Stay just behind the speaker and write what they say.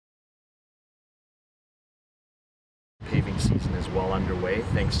season is well underway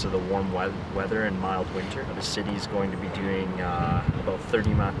thanks to the warm weather and mild winter. The city is going to be doing about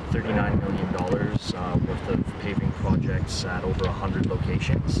 $39 million worth of paving projects at over 100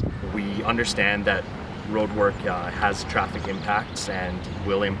 locations. We understand that road work has traffic impacts and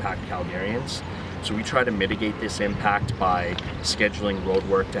will impact Calgarians. So we try to mitigate this impact by scheduling road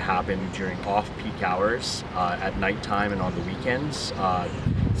work to happen during off-peak hours, at nighttime and on the weekends.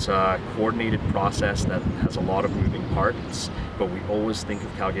 It's a coordinated process that has a lot of moving parts, but we always think of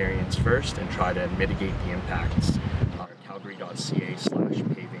Calgarians first and try to mitigate the impacts. Our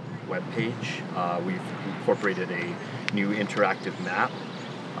calgary.ca/paving webpage, we've incorporated a new interactive map.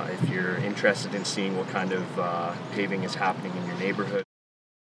 If you're interested in seeing what kind of paving is happening in your neighborhood,